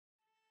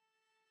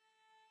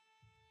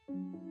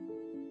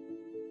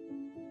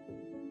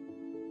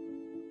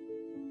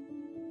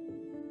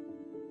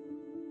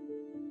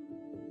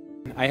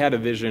I had a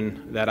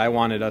vision that I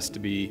wanted us to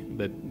be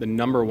the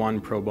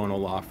 #1 pro bono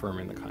law firm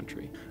in the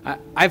country.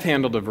 I've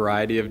handled a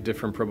variety of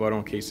different pro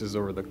bono cases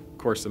over the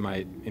course of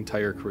my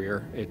entire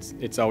career.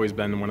 It's always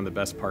been one of the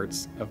best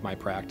parts of my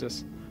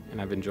practice, and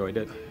I've enjoyed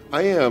it.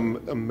 I am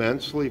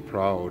immensely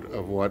proud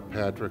of what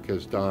Patrick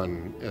has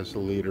done as the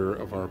leader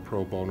of our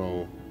pro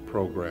bono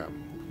program.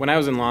 When I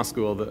was in law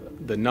school,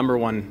 the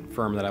 #1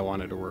 firm that I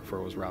wanted to work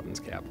for was Robbins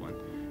Kaplan.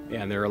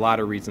 And there are a lot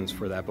of reasons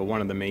for that, but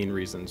one of the main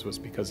reasons was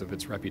because of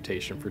its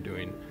reputation for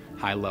doing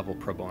high-level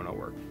pro bono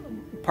work.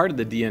 Part of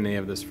the DNA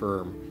of this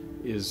firm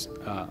is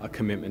a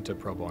commitment to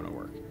pro bono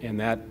work, and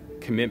that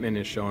commitment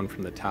is shown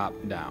from the top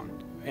down,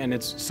 and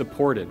it's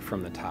supported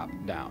from the top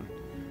down.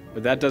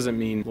 But that doesn't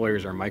mean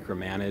lawyers are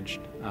micromanaged.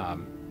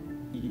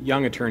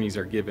 Young attorneys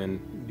are given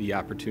the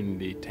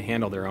opportunity to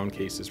handle their own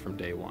cases from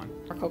day one.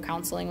 We're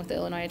co-counseling with the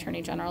Illinois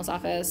Attorney General's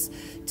office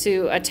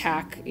to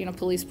attack,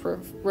 police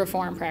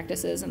reform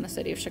practices in the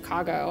city of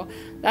Chicago.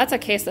 That's a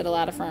case that a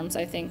lot of firms,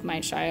 I think,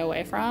 might shy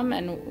away from,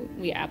 and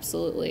we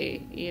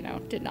absolutely,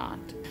 did not.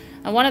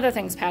 And one of the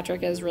things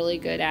Patrick is really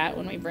good at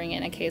when we bring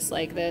in a case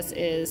like this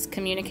is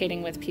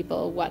communicating with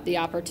people what the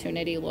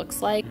opportunity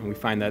looks like. And we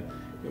find that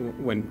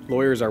when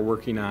lawyers are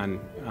working on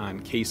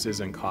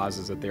cases and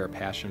causes that they are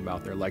passionate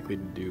about, they're likely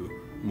to do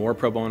more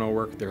pro bono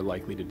work, they're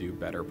likely to do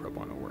better pro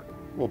bono work.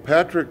 Well,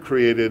 Patrick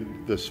created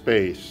the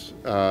space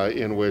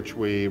in which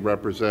we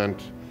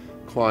represent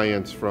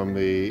clients from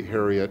the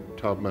Harriet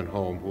Tubman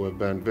home who have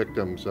been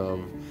victims of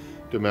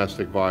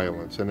domestic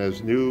violence. And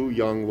as new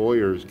young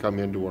lawyers come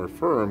into our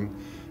firm,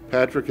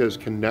 Patrick has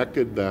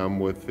connected them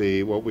with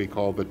what we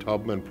call the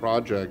Tubman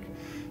Project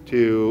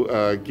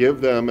to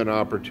give them an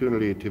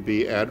opportunity to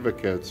be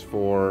advocates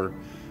for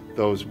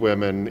those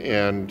women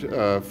and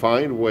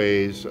find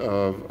ways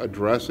of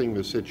addressing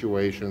the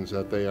situations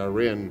that they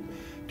are in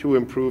to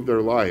improve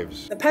their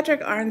lives. Patrick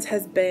Arenz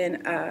has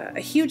been a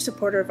huge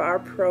supporter of our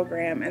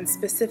program, and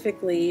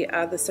specifically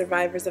the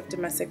survivors of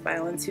domestic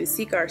violence who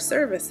seek our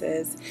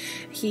services.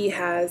 He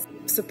has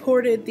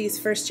supported these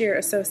first-year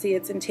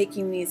associates in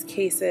taking these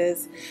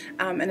cases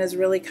and has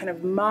really kind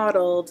of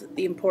modeled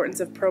the importance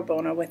of pro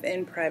bono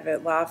within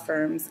private law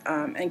firms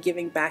and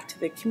giving back to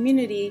the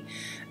community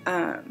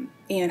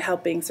and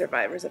helping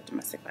survivors of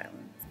domestic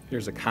violence.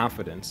 There's a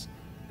confidence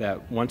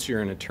that once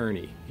you're an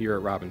attorney here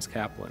at Robbins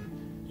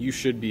Kaplan, you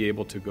should be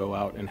able to go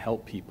out and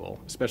help people,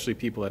 especially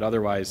people that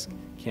otherwise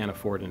can't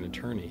afford an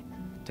attorney,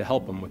 to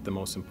help them with the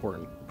most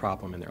important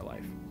problem in their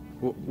life.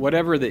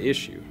 Whatever the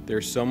issue,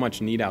 there's so much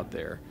need out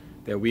there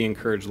that we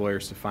encourage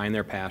lawyers to find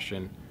their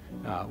passion.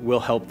 We'll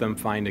help them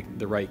find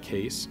the right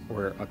case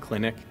or a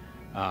clinic,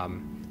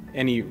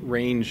 any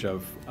range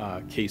of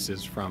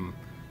cases from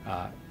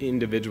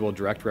individual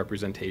direct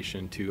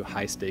representation to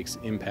high-stakes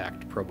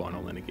impact pro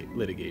bono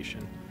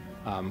litigation.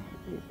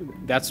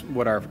 That's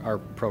what our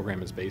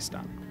program is based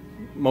on.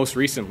 Most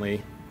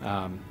recently,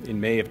 in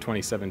May of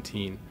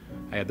 2017,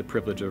 I had the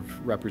privilege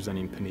of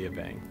representing Pania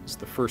Vang. It's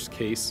the first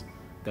case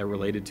that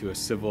related to a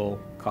civil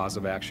cause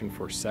of action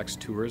for sex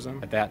tourism.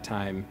 At that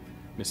time,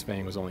 Ms.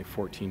 Vang was only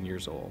 14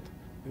 years old.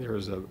 There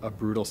was a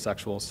brutal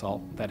sexual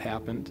assault that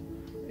happened,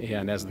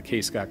 and as the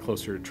case got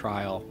closer to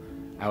trial,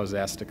 I was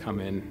asked to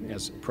come in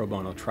as pro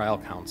bono trial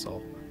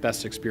counsel.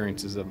 Best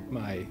experiences of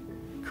my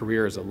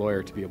career as a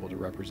lawyer to be able to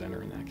represent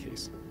her in that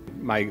case.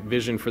 My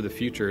vision for the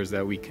future is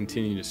that we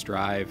continue to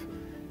strive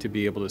to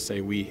be able to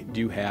say we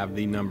do have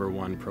the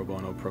 #1 pro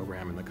bono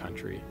program in the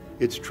country.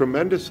 It's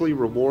tremendously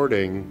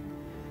rewarding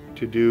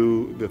to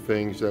do the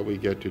things that we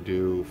get to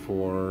do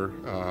for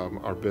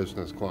our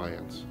business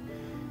clients.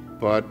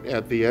 But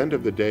at the end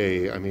of the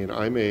day,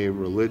 I'm a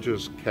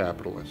religious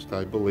capitalist.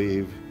 I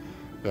believe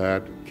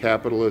that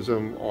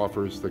capitalism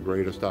offers the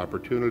greatest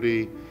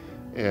opportunity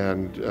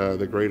and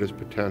the greatest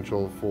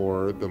potential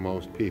for the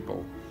most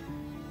people.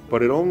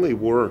 But it only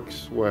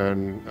works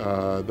when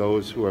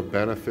those who have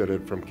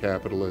benefited from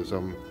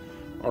capitalism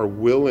are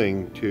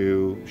willing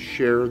to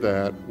share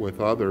that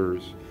with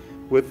others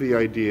with the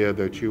idea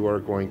that you are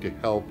going to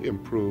help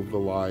improve the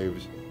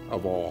lives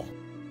of all.